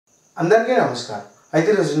అందరికీ నమస్కారం. అయితే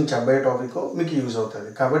ఈరోజు నేను చెప్పే టాపిక్ మీకు యూజ్ అవుతుంది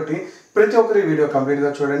కాబట్టి ప్రతి ఒక్కరి వీడియో కంప్లీట్గా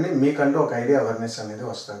చూడండి. మీకంటూ ఒక ఐడియా అవేర్నెస్ అనేది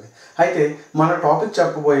వస్తుంది. అయితే మన టాపిక్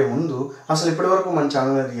చెప్పబోయే ముందు అసలు ఇప్పటివరకు మన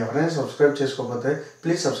ఛానల్ ఎవరైనా సబ్స్క్రైబ్ చేసుకోకపోతే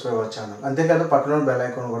ప్లీజ్ సబ్స్క్రైబ్ అవర్ ఛానల్. అంతేకాదు పక్కన బెల్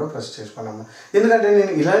ఐకాన్ కూడా ప్రెస్ చేసుకున్నాము. ఎందుకంటే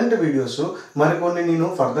నేను ఇలాంటి వీడియోస్ మరికొన్ని నేను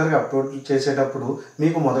ఫర్దర్గా అప్లోడ్ చేసేటప్పుడు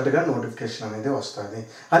మీకు మొదటగా నోటిఫికేషన్ అనేది వస్తుంది.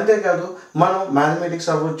 అంతేకాదు మనం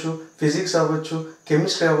మ్యాథమెటిక్స్ అవ్వచ్చు, ఫిజిక్స్ అవ్వచ్చు,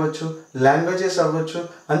 కెమిస్ట్రీ అవ్వచ్చు, లాంగ్వేజెస్ అవ్వచ్చు,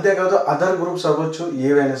 అంతేకాదు అదర్ గ్రూప్స్ అవ్వచ్చు,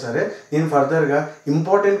 ఏవైనా సరే నేను ఫర్దర్గా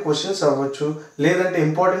ఇంపార్టెంట్ క్వశ్చన్స్ అవ్వచ్చు, లేదంటే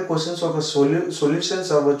ఇంపార్టెంట్ క్వశ్చన్స్ ఒక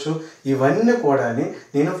సొల్యూషన్స్ అవ్వచ్చు, ఇవన్నీ కూడా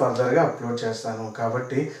నేను ఫర్దర్గా అప్లోడ్ చేస్తాను.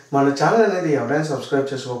 కాబట్టి మన ఛానల్ అనేది ఎవరైనా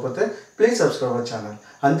సబ్స్క్రైబ్ చేసుకోకపోతే ప్లీజ్ సబ్స్క్రైబ్ అవర్ ఛానల్.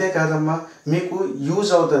 అంతేకాదమ్మా, మీకు యూజ్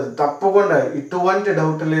అవుతుంది తప్పకుండా, ఎటువంటి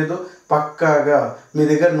డౌట్ లేదు. పక్కాగా మీ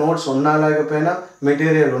దగ్గర నోట్స్ ఉన్నా లేకపోయినా,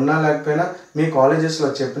 మెటీరియల్ ఉన్నా లేకపోయినా, మీ కాలేజెస్లో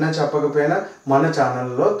చెప్పినా చెప్పకపోయినా మన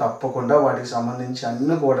ఛానల్లో తప్పకుండా వాటికి సంబంధించి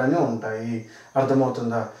అన్నీ కూడా ఉంటాయి.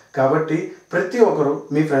 అర్థమవుతుందా? కాబట్టి ప్రతి ఒక్కరు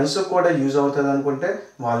మీ ఫ్రెండ్స్కి కూడా యూజ్ అవుతుంది అనుకుంటే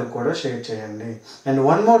వాళ్ళకి కూడా షేర్ చేయండి. అండ్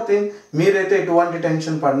వన్ మోర్ థింగ్, మీరైతే ఎటువంటి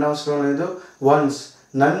టెన్షన్ పడిన అవసరం లేదు. వన్స్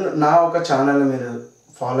నా ఒక ఛానల్ మీరు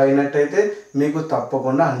ఫాలో అయినట్టయితే మీకు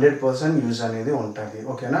తప్పకుండా 100% యూజ్ అనేది ఉంటుంది.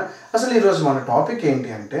 ఓకేనా? అసలు ఈరోజు మన టాపిక్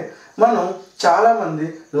ఏంటి అంటే, మనం చాలామంది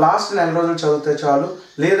లాస్ట్ 9 రోజులు చదివితే చాలు,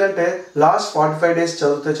 లేదంటే లాస్ట్ 45 days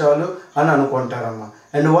చదివితే చాలు అని అనుకుంటారమ్మా.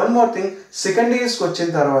 And one more thing, second ఇయర్స్కి వచ్చిన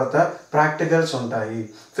తర్వాత ప్రాక్టికల్స్ ఉంటాయి.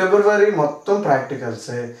 ఫిబ్రవరి మొత్తం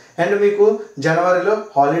ప్రాక్టికల్సే. అండ్ మీకు జనవరిలో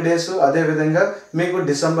హాలిడేస్, అదేవిధంగా మీకు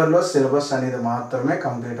డిసెంబర్లో సిలబస్ అనేది మాత్రమే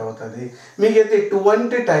కంప్లీట్ అవుతుంది. మీకైతే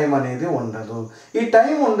ఎటువంటి టైం అనేది ఉండదు. ఈ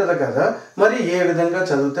టైం ఉండదు కదా, మరి ఏ విధంగా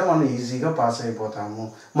చదివితే మనం ఈజీగా పాస్ అయిపోతాము,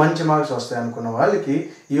 మంచి మార్క్స్ వస్తాయి అనుకున్న వాళ్ళకి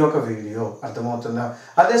ఈ యొక్క వీడియో. అర్థమవుతుందా?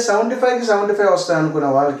 అదే 75కి 75 వస్తాయి అనుకున్న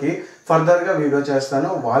వాళ్ళకి ఫర్దర్గా వీడియో చేస్తాను,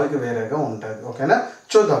 వాళ్ళకి వేరేగా ఉంటుంది. ఓకేనా?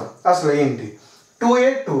 చూద్దాం అసలు ఏంటి 2A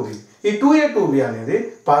 2B. ఈ 2A 2B అనేది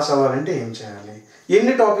పాస్ అవ్వాలంటే ఏం చేయాలి,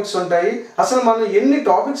 ఎన్ని టాపిక్స్ ఉంటాయి, అసలు మనం ఎన్ని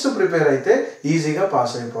టాపిక్స్ ప్రిపేర్ అయితే ఈజీగా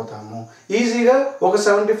పాస్ అయిపోతాము, ఈజీగా ఒక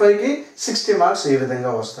 75కి 60 మార్క్స్ ఏ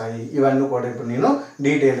విధంగా వస్తాయి, ఇవన్నీ కూడా ఇప్పుడు నేను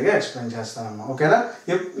డీటెయిల్గా ఎక్స్ప్లెయిన్ చేస్తానమ్మా. ఓకేనా?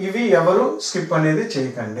 ఇవి ఎవరు స్కిప్ అనేది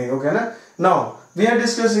చేయకండి. ఓకేనా? Now we are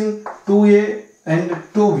discussing 2A and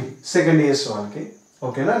 2B second years వాళ్ళకి.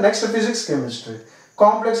 ఓకేనా? Next physics, chemistry,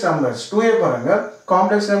 complex numbers 2A పరంగా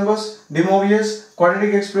complex numbers, డిమోవియస్,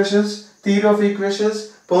 quadratic expressions, theory of equations,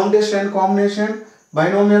 permutation and combination,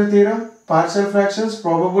 binomial theorem, partial fractions,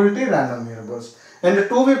 probability, random variables. And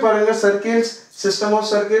 2B పరంగా circles, system of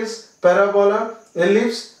circles, parabola,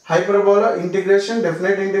 ellipse, hyperbola, integration,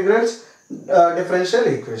 definite integrals, differential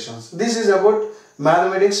equations. This is about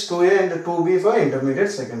mathematics 2A and 2B for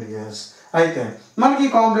intermediate second years. అయితే మనకి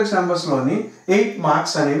complex నెంబర్స్లోని 8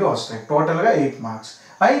 marks అనేవి వస్తాయి, టోటల్గా 8 marks.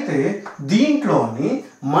 అయితే దీంట్లోని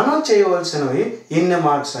మనం చేయవలసినవి ఎన్ని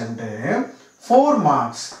మార్క్స్ అంటే 4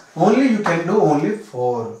 marks. Only you can do only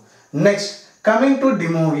 4. Next coming to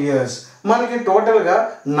డిమోవియస్, మనకి టోటల్గా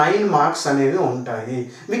 9 మార్క్స్ అనేవి ఉంటాయి.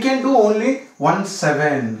 We can do only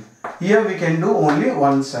 17. Here we can do only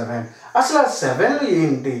 17. అసలు ఆ 7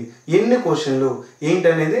 ఏంటి, ఎన్ని క్వశ్చన్లు ఏంటి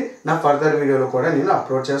అనేది నా ఫర్దర్ వీడియోలో కూడా నేను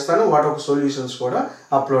అప్లోడ్ చేస్తాను, వాటి ఒక సొల్యూషన్స్ కూడా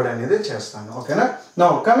అప్లోడ్ అనేది చేస్తాను. ఓకేనా? Now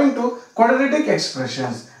coming to quadratic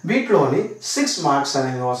expressions, వీటిలోని 6 marks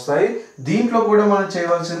అనేవి వస్తాయి. దీంట్లో కూడా మనం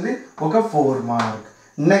చేయవలసింది ఒక 4 mark.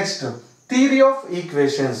 Next theory of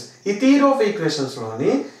equations, ఈ థియరీ ఆఫ్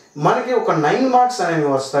ఈక్వేషన్స్లోని మనకి ఒక 9 మార్క్స్ అనేవి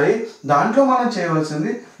వస్తాయి. దాంట్లో మనం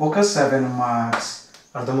చేయవలసింది ఒక 7 మార్క్స్.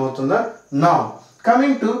 అర్థమవుతుందా? Now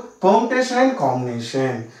coming to permutation and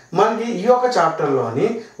combination, మనకి ఈ యొక్క చాప్టర్లోని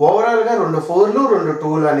ఓవరాల్గా 2 4లు 2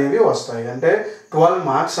 2లు అనేవి వస్తాయి, అంటే 12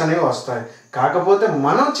 మార్క్స్ అనేవి వస్తాయి. కాకపోతే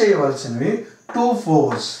మనం చేయవలసినవి 2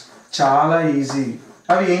 4s, చాలా ఈజీ.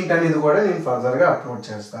 అవి ఏంటనేది కూడా నేను ఫర్దర్గా అప్లోడ్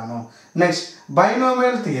చేస్తాను. నెక్స్ట్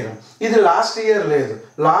బైనోమియల్ థియరం, ఇది లాస్ట్ ఇయర్ లేదు,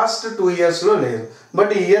 లాస్ట్ 2 yearsలో లేదు,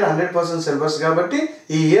 బట్ ఈ ఇయర్ 100% సిలబస్ కాబట్టి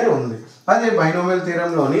ఈ ఇయర్ ఉంది. అదే బైనోమియల్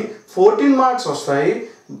థియరంలోని 14 మార్క్స్ వస్తాయి,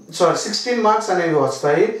 16 మార్క్స్ అనేవి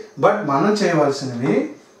వస్తాయి. బట్ మనం చేయవలసినవి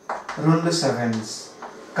 2 7s.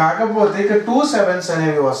 కాకపోతే ఇక 2 7s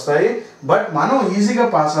అనేవి వస్తాయి. బట్ మనం ఈజీగా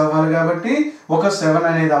పాస్ అవ్వాలి కాబట్టి ఒక 7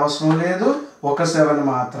 అనేది అవసరం లేదు, ఒక 7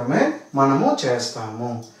 మాత్రమే మనము చేస్తాము.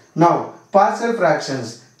 నౌ పార్షియల్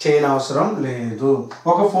ఫ్రాక్షన్స్ చేయని అవసరం లేదు,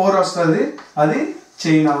 ఒక 4 వస్తుంది, అది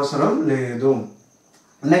చేయని అవసరం లేదు.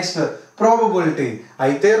 నెక్స్ట్ ప్రాబబిలిటీ,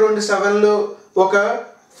 అయితే 2 7లు ఒక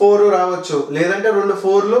 4 రావచ్చు, లేదంటే 2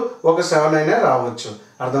 4లు ఒక 7 అయినా రావచ్చు.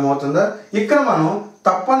 అర్థమవుతుందా? ఇక్కడ మనం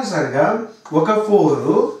తప్పనిసరిగా ఒక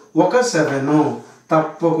 4 ఒక 7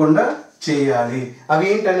 తప్పకుండా చేయాలి. అవి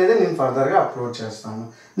ఏంటనేది నేను ఫర్దర్గా అప్లోడ్ చేస్తాను.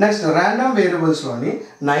 నెక్స్ట్ ర్యాండమ్ వేరియబుల్స్లోని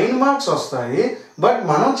 9 మార్క్స్ వస్తాయి. బట్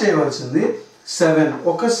మనం చేయవలసింది 7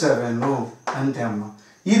 ఒక 7 అంతే అమ్మ.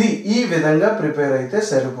 ఇది ఈ విధంగా ప్రిపేర్ అయితే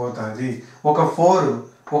సరిపోతుంది. ఒక 4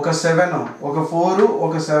 ఒక 7 ఒక 4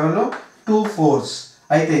 ఒక 7 2 4s.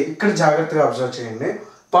 అయితే ఇక్కడ జాగ్రత్తగా అబ్జర్వ్ చేయండి.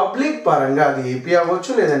 పబ్లిక్ పరంగా అది ఏపీ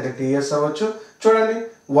అవ్వచ్చు లేదంటే టీఎస్ అవ్వచ్చు. చూడండి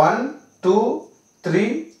 1 2 3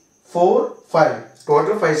 4 5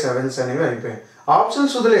 టోటల్ 5 7s అనేవి అయిపోయాయి.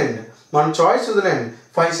 ఆప్షన్స్ వదిలేయండి, మన చాయిస్ వదిలేయండి,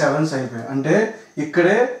 5 7s అయిపోయాయి. అంటే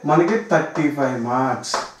ఇక్కడే మనకి 35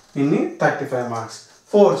 మార్క్స్. ఇన్ని 35 మార్క్స్.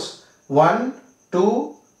 4s 1 2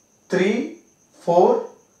 3 4.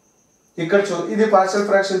 ఇక్కడ ఇది పార్షియల్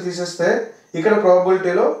ఫ్రాక్షన్ తీసేస్తే ఇక్కడ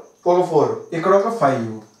ప్రాబబిలిటీలో ఒక 4 ఇక్కడ ఒక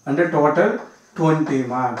 5 అంటే టోటల్ 20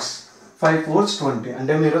 మార్క్స్. 5 4s 20.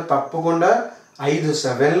 అంటే మీరు తప్పకుండా 5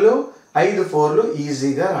 7లు 5 4లు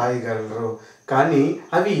ఈజీగా రాయగలరు. కానీ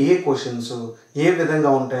అవి ఏ క్వశ్చన్స్ ఏ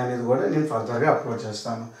విధంగా ఉంటాయి అనేది కూడా నేను ఫర్దర్గా అప్లోడ్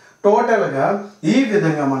చేస్తాను. టోటల్గా ఈ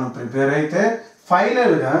విధంగా మనం ప్రిపేర్ అయితే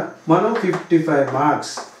ఫైనల్గా మనం 55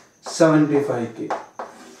 మార్క్స్ 75కి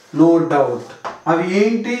నో డౌట్. అవి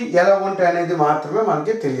ఏంటి ఎలా ఉంటాయి అనేది మాత్రమే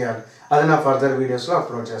మనకి తెలియాలి. అది నా ఫర్దర్ వీడియోస్లో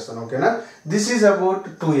అప్లోడ్ చేస్తాను. ఓకేనా? This is about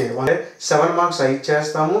 2A. అంటే 7 మార్క్స్ 5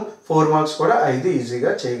 చేస్తాము, 4 మార్క్స్ కూడా 5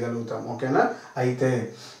 ఈజీగా చేయగలుగుతాము. ఓకేనా? అయితే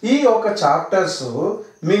ఈ ఒక చాప్టర్స్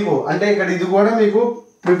మీకు అంటే ఇక్కడ ఇది కూడా మీకు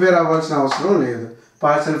ప్రిపేర్ అవ్వాల్సిన అవసరం లేదు.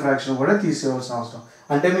 పార్షియల్ ఫ్రాక్షన్ కూడా తీసేయాల్సిన అవసరం.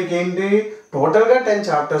 అంటే మీకు ఏంటి టోటల్గా 10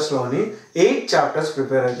 చాప్టర్స్లోని 8 చాప్టర్స్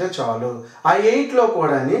ప్రిపేర్ అయితే చాలు. ఆ 8లో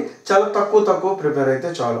కూడా చాలా తక్కువ ప్రిపేర్ అయితే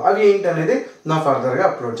చాలు. అవి ఏంటి అనేది నా ఫర్దర్గా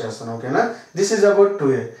అప్లోడ్ చేస్తాను. ఓకేనా? This is about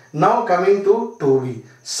 2A. Now coming to 2B.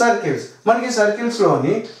 Circles. మనకి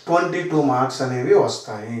సర్కిల్స్లోని 22 మార్క్స్ అనేవి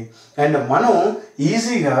వస్తాయి. అండ్ మనం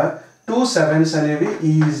ఈజీగా 2 7s అనేవి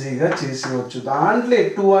ఈజీగా చేసేవచ్చు. దాంట్లో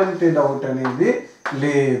ఎటువంటి డౌట్ అనేది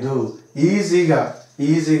లేదు.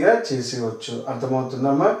 ఈజీగా చేసేవచ్చు.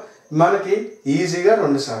 అర్థమవుతుందమ్మా? మనకి ఈజీగా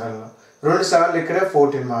 2 7లు ఇక్కడే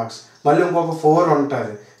 14 మార్క్స్. మళ్ళీ ఇంకొక 4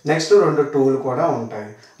 ఉంటుంది. నెక్స్ట్ 2 2లు కూడా ఉంటాయి.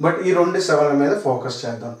 బట్ ఈ 2 7ల మీద ఫోకస్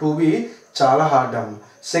చేద్దాం. 2B చాలా హార్డ్ అమ్మ.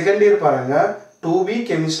 సెకండ్ ఇయర్ పరంగా 2B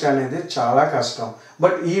కెమిస్ట్రీ అనేది చాలా కష్టం.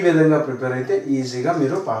 బట్ ఈ విధంగా ప్రిపేర్ అయితే ఈజీగా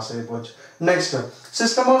మీరు పాస్ అయిపోవచ్చు. నెక్స్ట్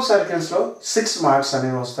సిస్టమ్ ఆఫ్ సర్కిల్స్లో 6 మార్క్స్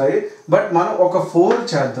అనేవి వస్తాయి. బట్ మనం ఒక 4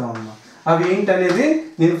 చేద్దాం అమ్మ. అవి ఏంటనేది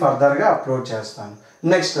నేను ఫర్దర్గా అప్లోడ్ చేస్తాను.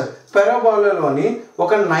 నెక్స్ట్ పెరాబోలాలోని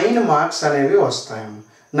ఒక 9 మార్క్స్ అనేవి వస్తాయమ్మ.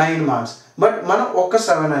 9 మార్క్స్. బట్ మనం ఒక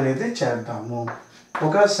 7 అనేది చేద్దాము.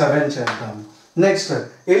 ఒక 7 చేద్దాము. నెక్స్ట్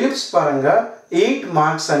ఎలిప్స్ పరంగా 8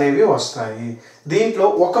 మార్క్స్ అనేవి వస్తాయి. దీంట్లో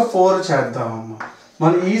ఒక 4 చేద్దామమ్మ.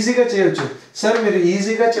 మనం ఈజీగా చేయొచ్చు. సార్ మీరు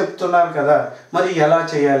ఈజీగా చెప్తున్నారు కదా, మరి ఎలా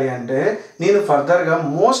చేయాలి అంటే నేను ఫర్దర్గా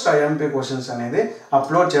మోస్ట్ ఐఎంపీ క్వశ్చన్స్ అనేది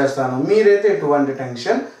అప్లోడ్ చేస్తాను. మీరైతే ఎటువంటి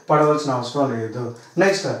టెన్షన్ పడవలసిన అవసరం లేదు.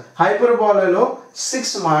 నెక్స్ట్ హైపర్బోలాలో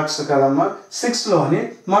 6 మార్క్స్ కదమ్మా. 6లోని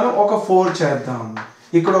మనం ఒక 4 చేద్దాము.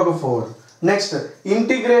 ఇక్కడ ఒక 4. Next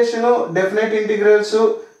integration, definite integrals,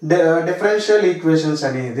 differential equations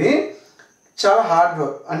అనేది చాలా హార్డ్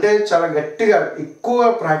వర్క్. అంటే చాలా గట్టిగా ఎక్కువ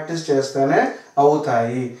ప్రాక్టీస్ చేస్తేనే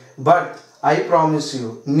అవుతాయి. బట్ ఐ ప్రామిస్ యూ,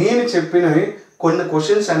 నేను చెప్పినవి కొన్ని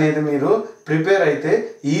క్వశ్చన్స్ అనేది మీరు ప్రిపేర్ అయితే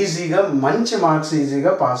ఈజీగా మంచి మార్క్స్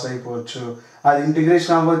ఈజీగా పాస్ అయిపోవచ్చు. అది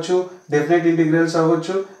ఇంటిగ్రేషన్ అవ్వచ్చు, డెఫినెట్ ఇంటిగ్రల్స్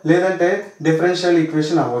అవ్వచ్చు, లేదంటే డిఫరెన్షియల్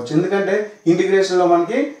ఈక్వేషన్ అవ్వచ్చు. ఎందుకంటే ఇంటిగ్రేషన్లో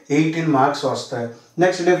మనకి 18 మార్క్స్ వస్తాయి.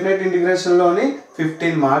 నెక్స్ట్ డెఫినెట్ ఇంటిగ్రేషన్లోని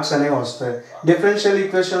 15 మార్క్స్ అనేవి వస్తాయి. డిఫరెన్షియల్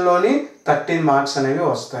ఈక్వేషన్లోని 13 మార్క్స్ అనేవి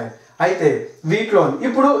వస్తాయి. అయితే వీటిలో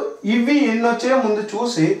ఇప్పుడు ఇవి ఎన్ని వచ్చాయో ముందు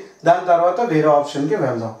చూసి దాని తర్వాత వేరే ఆప్షన్కి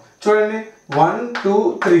వెళ్దాం. చూడండి 1 2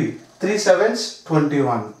 3 3 7s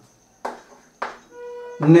 21.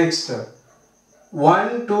 నెక్స్ట్ 1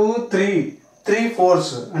 2 3 3 4s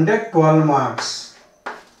అంటే 12 మార్క్స్.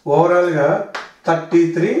 ఓవరాల్గా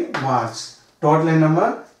 33 మార్క్స్. టోటల్ ఏంటమ్మా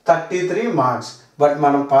 33 మార్క్స్. బట్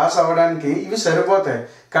మనం పాస్ అవ్వడానికి ఇవి సరిపోతాయి.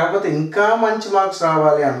 కాకపోతే ఇంకా మంచి మార్క్స్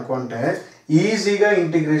రావాలి అనుకుంటే ఈజీగా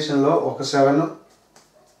ఇంటిగ్రేషన్లో ఒక 7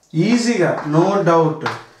 ఈజీగా నో డౌట్.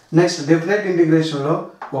 నెక్స్ట్ డెఫినెట్ ఇంటిగ్రేషన్లో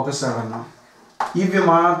ఒక 7. ఇవి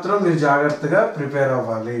మాత్రం మీరు జాగ్రత్తగా ప్రిపేర్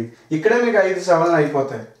అవ్వాలి. ఇక్కడే మీకు 5 7లు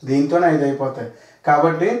అయిపోతాయి. దీంతోనే 5 అయిపోతాయి.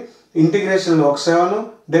 కాబట్టి ఇంటిగ్రేషన్లో ఒక 7,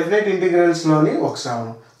 డెఫినెట్ ఇంటిగ్రల్స్లోని ఒక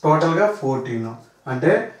 7, టోటల్గా 14.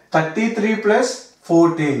 అంటే 33 +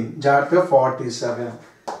 14 జాగ్రత్తగా 47.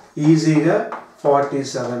 ఈజీగా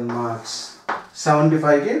 47 మార్క్స్.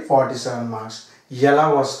 75కి 47 మార్క్స్ ఎలా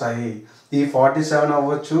వస్తాయి? ఈ 47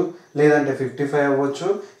 అవ్వచ్చు, లేదంటే 55 అవ్వచ్చు.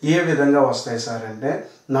 ఏ విధంగా వస్తాయి సార్ అంటే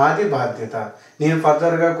నాది బాధ్యత. నేను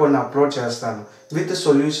ఫర్దర్గా కొన్ని అప్లోడ్ చేస్తాను విత్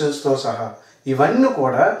సొల్యూషన్స్తో సహా. ఇవన్నీ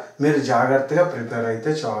కూడా మీరు జాగ్రత్తగా ప్రిపేర్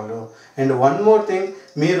అయితే చాలు. అండ్ వన్ మోర్ థింగ్,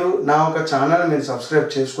 మీరు నా ఒక ఛానల్ మీరు సబ్స్క్రైబ్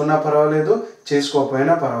చేసుకున్నా పర్వాలేదు,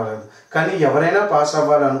 చేసుకోకపోయినా పర్వాలేదు, కానీ ఎవరైనా పాస్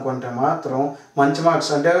అవ్వాలనుకుంటే మాత్రం మంచి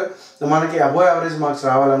మార్క్స్ అంటే మనకి అబోవ్ యావరేజ్ మార్క్స్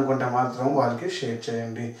రావాలనుకుంటే మాత్రం వాళ్ళకి షేర్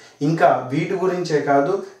చేయండి. ఇంకా వీటి గురించే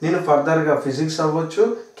కాదు, నేను ఫర్దర్గా ఫిజిక్స్ అవ్వచ్చు,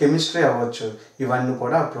 కెమిస్ట్రీ అవ్వచ్చు, ఇవన్నీ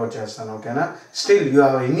కూడా అప్లోడ్ చేస్తాను. ఓకేనా? Still you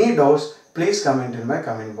have any doubts, please comment in my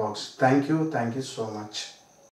comment box. Thank you so much.